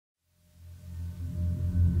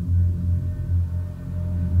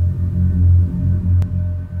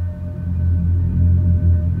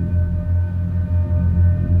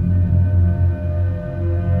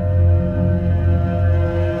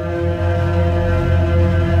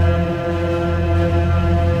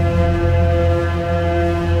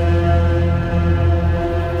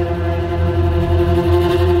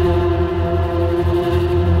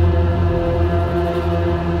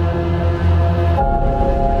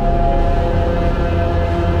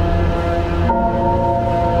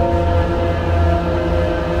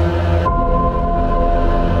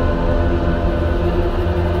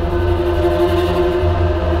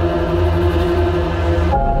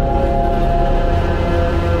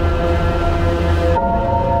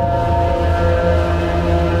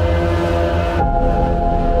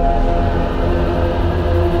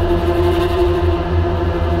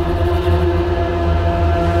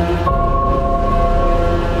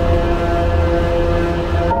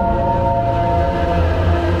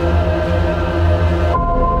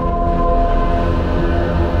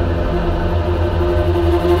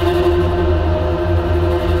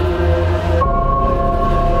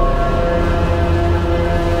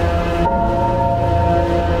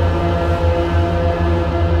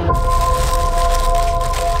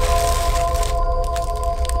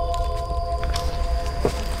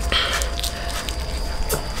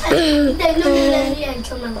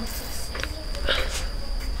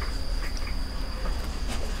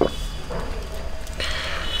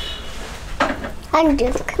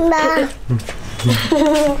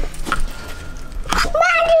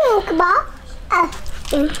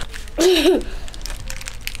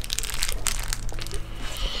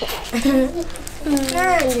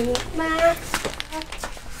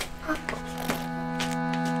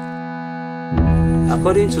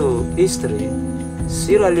According to history,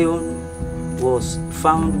 Sierra Leone was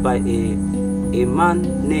found by a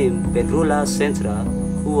man named Pedrola Central,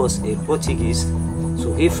 who was a Portuguese.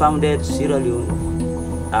 So he founded Sierra Leone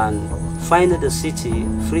and founded the city,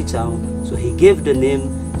 Freetown. So he gave the name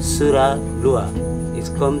Sierra Leone. It's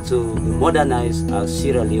come to be modernized as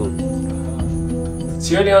Sierra Leone.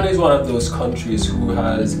 Sierra Leone is one of those countries who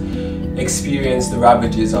has experienced the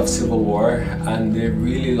ravages of civil war, and they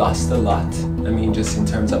really lost a lot. I mean, just in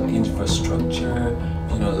terms of infrastructure,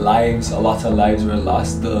 you know, lives, a lot of lives were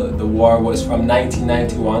lost. The war was from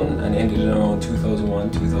 1991 and ended around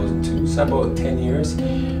 2001, 2002, so about 10 years.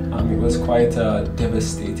 It was quite a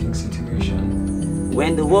devastating situation.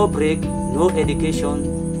 When the war broke, no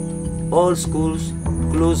education, all schools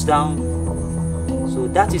closed down. So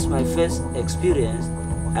that is my first experience.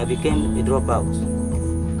 I became a dropout.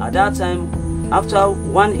 At that time, after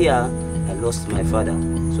 1 year, I lost my father.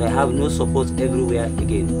 So I have no support everywhere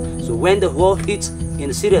again. So when the war hit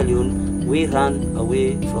in Sierra Leone, we ran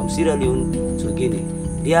away from Sierra Leone to Guinea.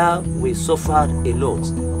 There we suffered a lot.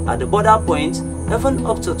 At the border point, even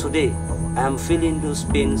up to today, I am feeling those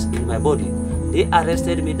pains in my body. They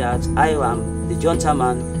arrested me that I am the junta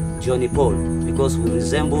man, Johnny Paul, because we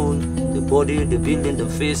resemble the body, the building, the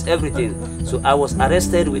face, everything. So I was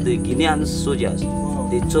arrested with the Guinean soldiers.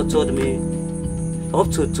 They tortured me. Up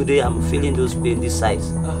to today, I'm feeling those pain, this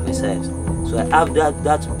size, my size. So I have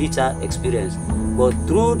that bitter experience. But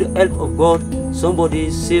through the help of God, somebody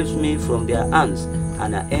saves me from their hands.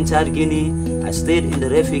 And I entered Guinea. I stayed in the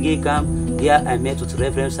refugee camp. Here I met with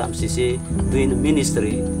Reverend Sam Sise doing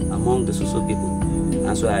ministry among the Soso people.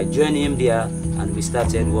 And so I joined him there and we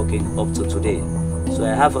started working up to today. So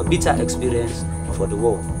I have a bitter experience for the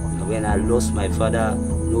war. When I lost my father,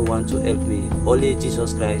 no one to help me. Only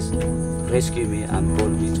Jesus Christ rescued me and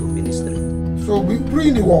called me to ministry. So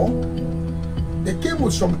during the war, they came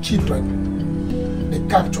with some children they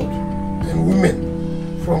captured and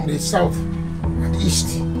women from the south and east.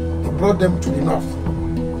 They brought them to the north.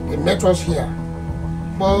 They met us here.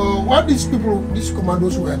 But what these people, these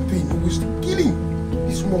commandos were doing was killing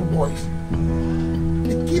these small boys.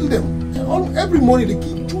 They killed them. Every morning they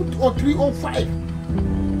kill 2 or 3 or 5.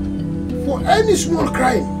 For any small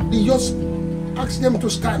crime, they just ask them to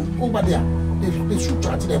stand over there. They shoot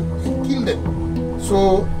at them and kill them.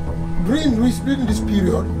 So during this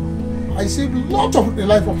period, I saved a lot of the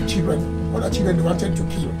life of children, other children they wanted to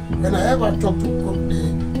kill. When I ever talked to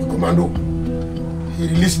the commando, he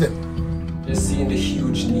released them. Just seeing the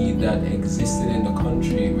huge need that existed in the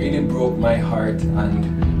country really broke my heart,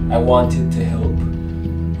 and I wanted to help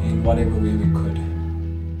in whatever way we could.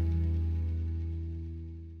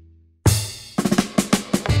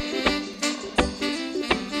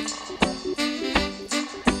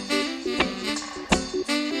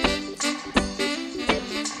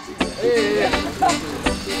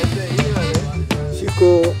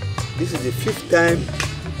 Teko, this is the 5th time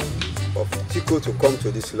of Teko to come to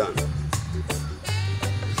this land.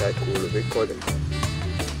 We call them.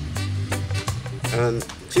 And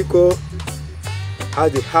Teko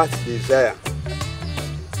had the heart desire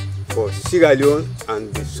for Sierra Leone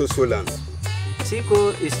and the Soso land.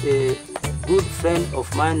 Teko is a good friend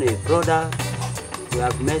of mine, a brother. We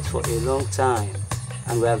have met for a long time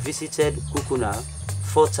and we have visited Kukuna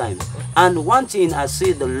 4 times. And one thing, I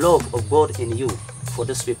see the love of God in you for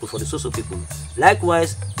these people, for the Soso people.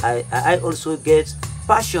 Likewise, I also get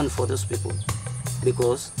passion for those people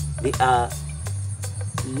because they are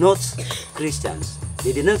not Christians.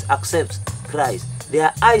 They did not accept Christ.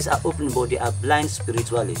 Their eyes are open, but they are blind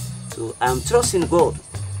spiritually. So I'm trusting God.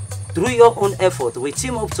 Through your own effort, we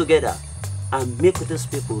team up together and make these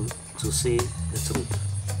people to see the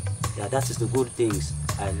truth. Yeah, that is the good things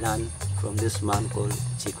I learned from this man called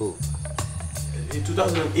Teko. In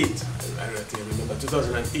 2008, I remember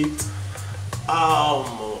 2008,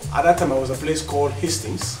 at that time I was a place called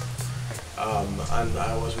Hastings, and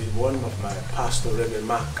I was with one of my pastor, Reverend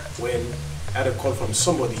Mark, when I had a call from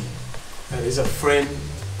somebody, and there's a friend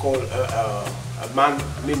called, a man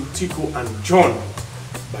named Teko and John.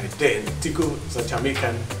 By then, Teko is a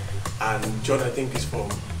Jamaican, and John I think is from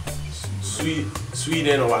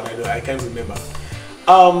Sweden or what, I can't remember.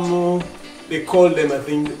 They called them, I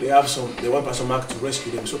think they want Pastor Mark to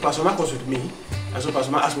rescue them. So Pastor Mark was with me, And so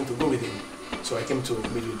Pastor Man asked me to go with him. So I came to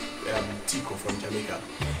meet with Teko from Jamaica.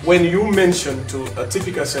 When you mention to a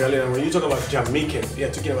typical Sierra Leonean, when you talk about Jamaican, you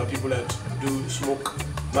are talking about people that do smoke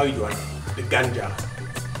marijuana, the ganja.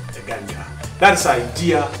 That's the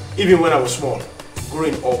idea, even when I was small,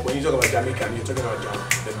 growing up, when you talk about Jamaican, you're talking about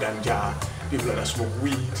the ganja, people that smoke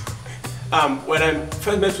weed. When I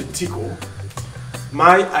first met with Teko,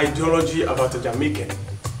 my ideology about a Jamaican,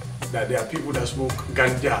 that there are people that smoke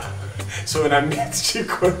ganja. So when I met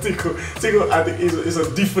Teko, I think is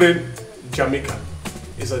a different Jamaican.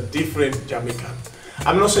 It's a different Jamaican.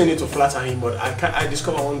 I'm not saying it to flatter him, but I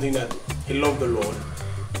discovered one thing, that he loved the Lord.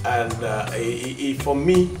 And for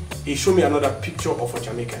me, he showed me another picture of a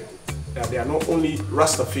Jamaican. That they are not only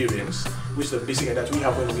Rastafarians, which is the basic that we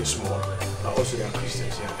have when we're small, but also they are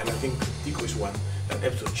Christians. Yeah? And I think Teko is one that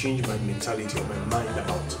helps to change my mentality or my mind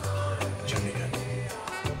about Jamaican.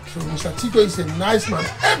 So Mr. Teko is a nice man.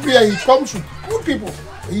 Everywhere he comes with good people.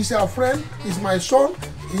 He's our friend, he's my son,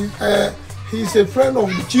 he's a friend of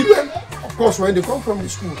the children. Of course, when they come from the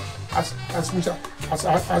school, as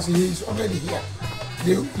he is already here,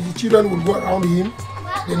 the children will go around him.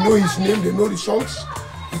 They know his name, they know the songs.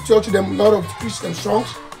 He taught them a lot of Christian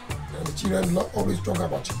songs, and the children always talk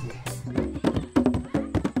about him.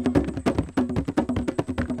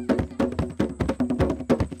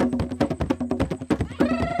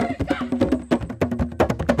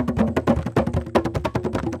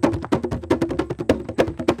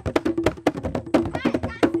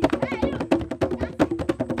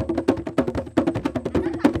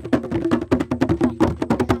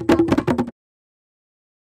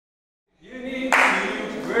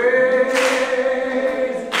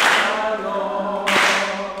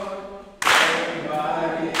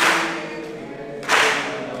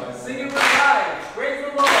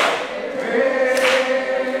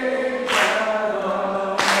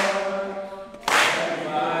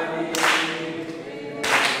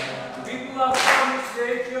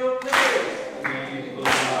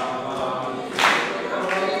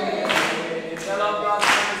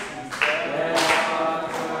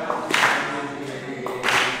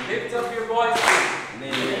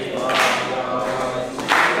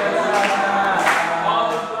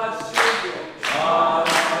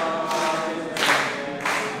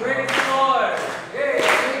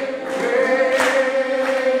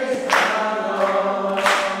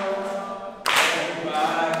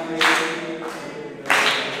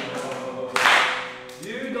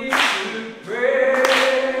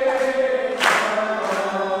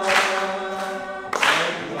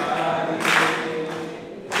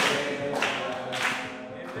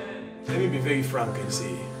 Frank and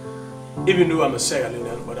say, even though I'm a Sierra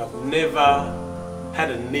Leonean, but I've never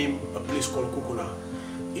had a name, a place called Kukuna.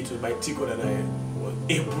 It was by Teko that I was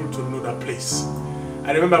able to know that place.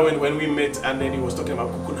 I remember when we met and then he was talking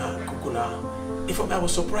about Kukuna. I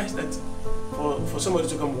was surprised that for somebody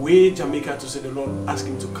to come way Jamaica to say the Lord asked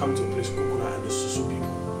him to come to a place Kukuna and the Susu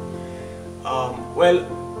people. Well,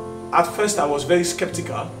 at first I was very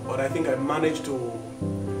skeptical, but I think I managed to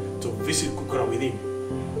visit Kukuna with him.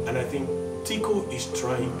 And I think Teko is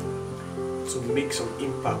trying to make some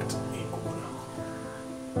impact in Kukuna.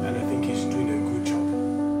 And I think he's doing a good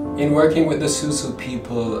job. In working with the Susu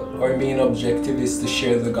people, our main objective is to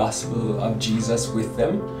share the gospel of Jesus with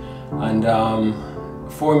them. And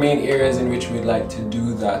 4 main areas in which we'd like to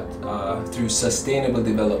do that through sustainable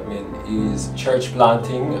development is church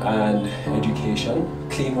planting and education,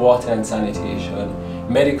 clean water and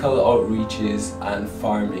sanitation, medical outreaches, and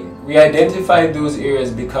farming. We identified those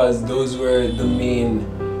areas because those were the main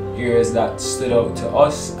areas that stood out to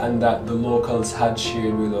us and that the locals had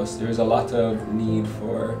shared with us. There's a lot of need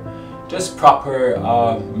for just proper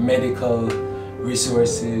medical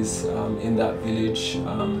resources in that village.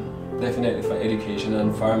 Definitely for education,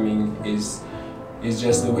 and farming is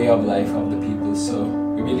just the way of life of the people. So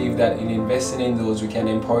we believe that in investing in those, we can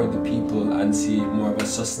empower the people and see more of a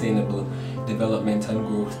sustainable development and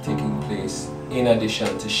growth taking place, in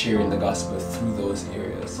addition to sharing the gospel through those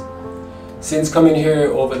areas. Since coming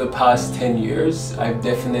here over the past 10 years, I've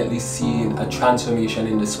definitely seen a transformation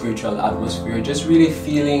in the spiritual atmosphere, just really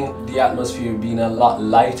feeling the atmosphere being a lot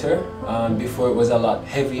lighter. Before it was a lot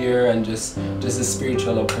heavier, and just the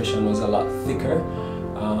spiritual oppression was a lot thicker.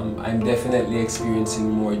 I'm definitely experiencing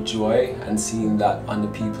more joy and seeing that on the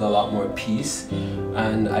people, a lot more peace.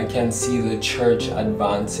 And I can see the church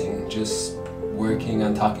advancing, just working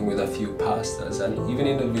and talking with a few pastors, and even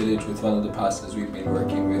in the village with one of the pastors we've been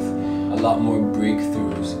working with, a lot more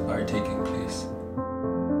breakthroughs are taking place.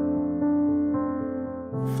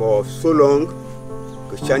 For so long,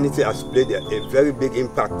 Christianity has played a very big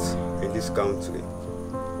impact in this country.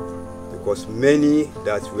 The because many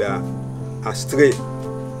that were astray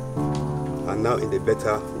are now in a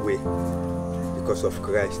better way because of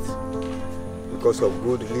Christ, because of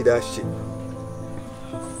good leadership.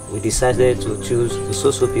 We decided to choose the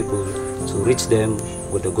social people to reach them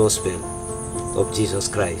with the gospel of Jesus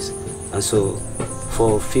Christ. And so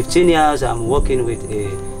for 15 years I'm working with a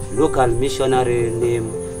local missionary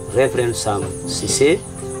named Reverend Sam Sise.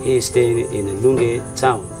 He is staying in Lunge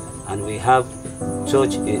town, and we have a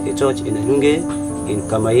church in Lunge, in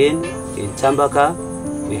Kamayen, in Tambaka.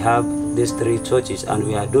 We have these 3 churches, and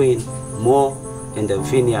we are doing more in the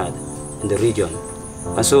vineyard in the region.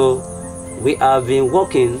 And so we have been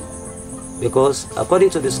working because according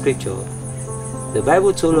to the scripture, the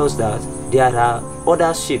Bible told us that there are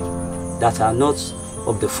other sheep that are not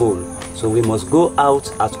of the fold. So we must go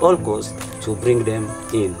out at all costs to bring them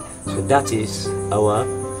in. So that is our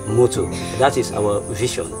motto, that is our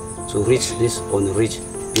vision, to reach these unreached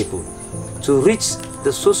people. To reach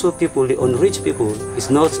the social people, the unreached people, is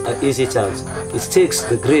not an easy task. It takes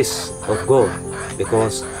the grace of God,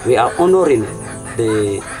 because we are honoring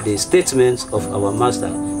the statements of our master.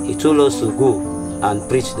 He told us to go and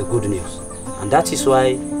preach the good news. And that is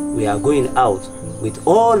why we are going out with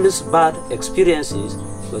all these bad experiences,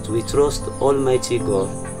 but we trust Almighty God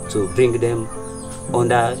to bring them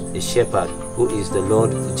under the shepherd, who is the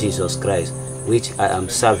Lord Jesus Christ, which I am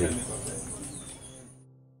serving.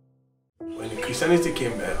 When Christianity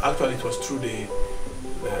came, actually it was through the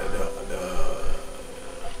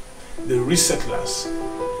resettlers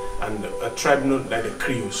and a tribe known like the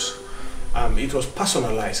Creoles. It was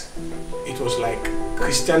personalized. It was like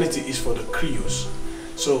Christianity is for the Creoles.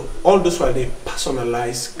 So all this while they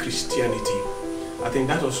personalized Christianity. I think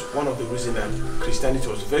that was one of the reasons that Christianity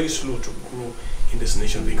was very slow to grow in this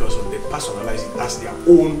nation, because of they personalized it as their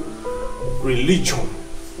own religion.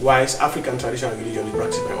 Whilst African traditional religion is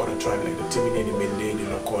practiced by other tribes like the Timine, the Mende, the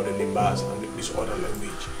Loko, the Limbas, and this other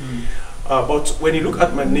language. But when you look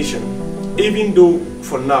at my nation, even though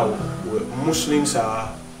for now Muslims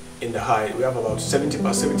are in the high, we have about 70%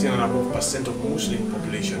 and above of Muslim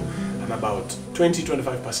population, and about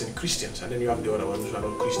 20-25% Christians, and then you have the other ones who are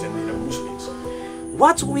not Christian, they are Muslims.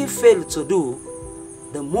 What we fail to do,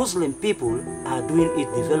 the Muslim people are doing it,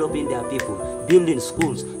 developing their people, building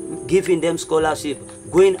schools, giving them scholarship,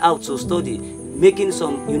 going out to study, making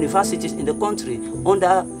some universities in the country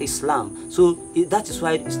under Islam. So that is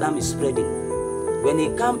why Islam is spreading. When he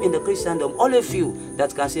come in the Christendom, all of you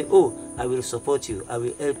that can say, oh, I will support you, I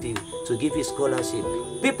will help you to give you scholarship.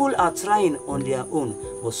 People are trying on their own,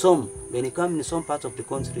 but some, when they come in some part of the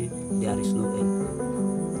country, there is no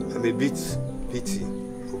help. I'm a bit pity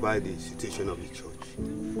over the situation of the church.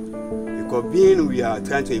 Because being we are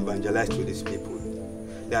trying to evangelize to these people,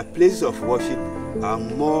 their places of worship are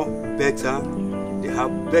more better, they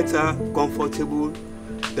have better, comfortable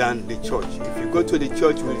than the church. If you go to the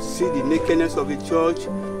church, you will see the nakedness of the church.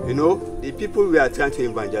 You know, the people we are trying to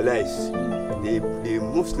evangelize, the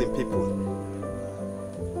Muslim people.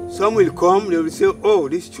 Some will come, they will say, oh,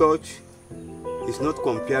 this church is not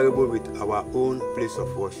comparable with our own place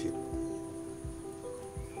of worship.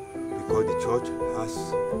 Because the church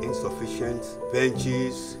has insufficient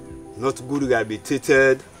benches, not good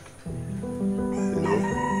rehabilitated. You know,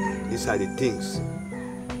 these are the things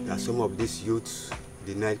that some of these youths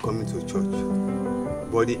denied coming to church.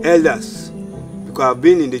 But the elders, because I've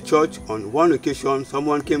been in the church, on one occasion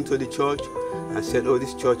someone came to the church and said, oh,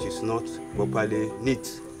 this church is not properly neat,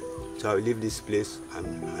 so I will leave this place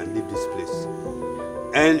and leave this place.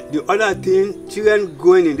 And the other thing, children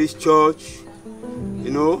going in this church,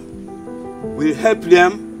 you know, will help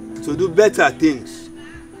them to do better things.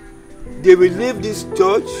 They will leave this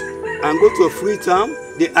church and go to a free town.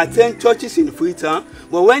 They attend churches in free town,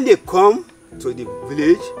 but when they come to the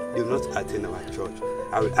village, they will not attend our church.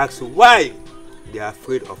 I will ask why they are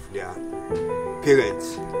afraid of their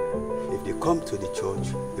parents. If they come to the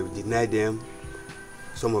church, they will deny them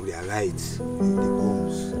some of their rights in the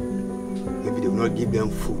homes. Maybe they will not give them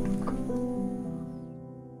food.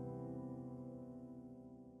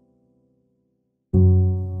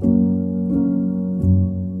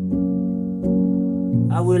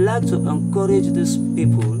 I would like to encourage these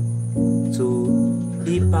people to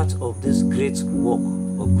be part of this great work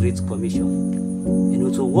of Great Commission. You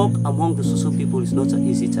know, to work among the social people is not an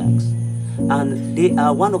easy task. And they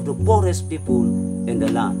are one of the poorest people in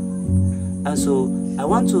the land. And so I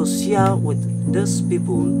want to share with these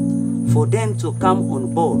people for them to come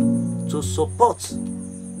on board to support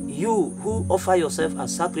you who offer yourself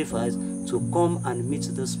as sacrifice to come and meet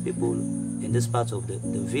these people in this part of the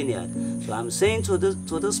vineyard. So I'm saying to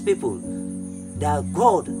these people that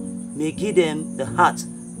God may give them the heart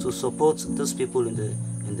to support those people in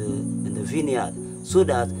the vineyard, so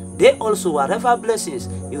that they also, whatever blessings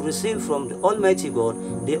you receive from the Almighty God,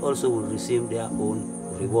 they also will receive their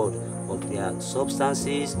own reward of their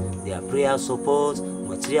substances, their prayer support,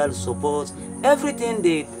 material support, everything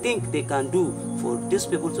they think they can do for these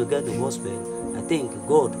people to get the gospel. I think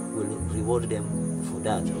God will reward them for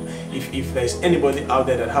that. If there's anybody out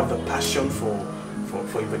there that have the passion for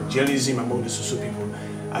evangelism among the Susu people,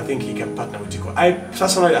 I think he can partner with Teko. I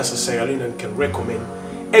personally, as a Sierra Leonean, can recommend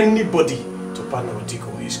anybody to partner with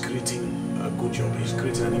Teko. He's creating a good job. He's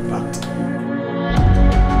creating an impact.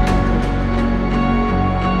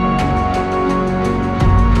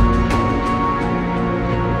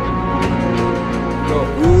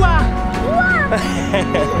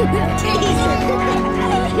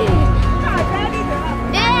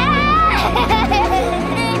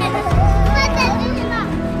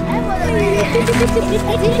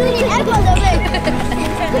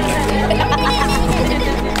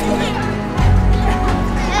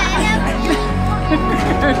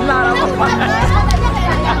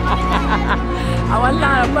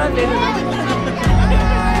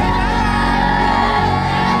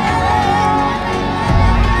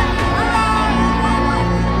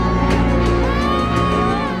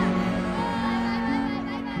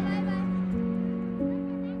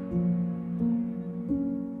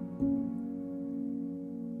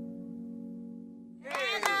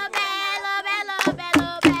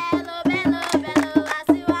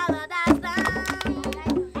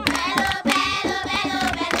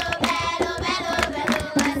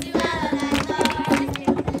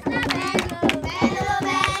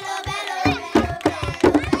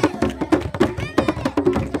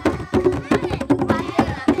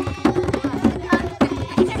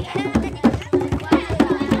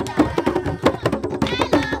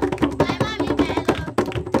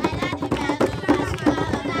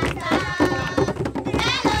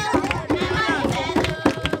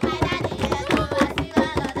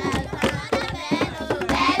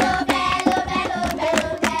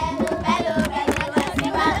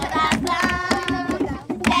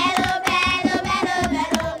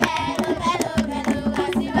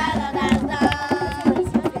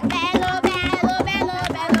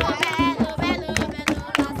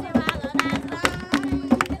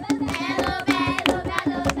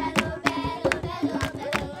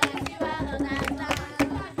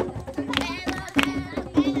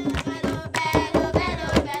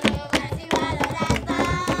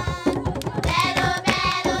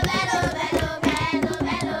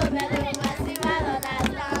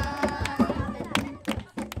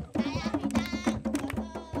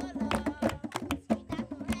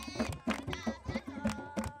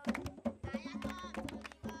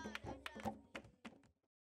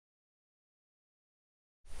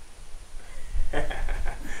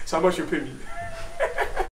 So how much you pay me?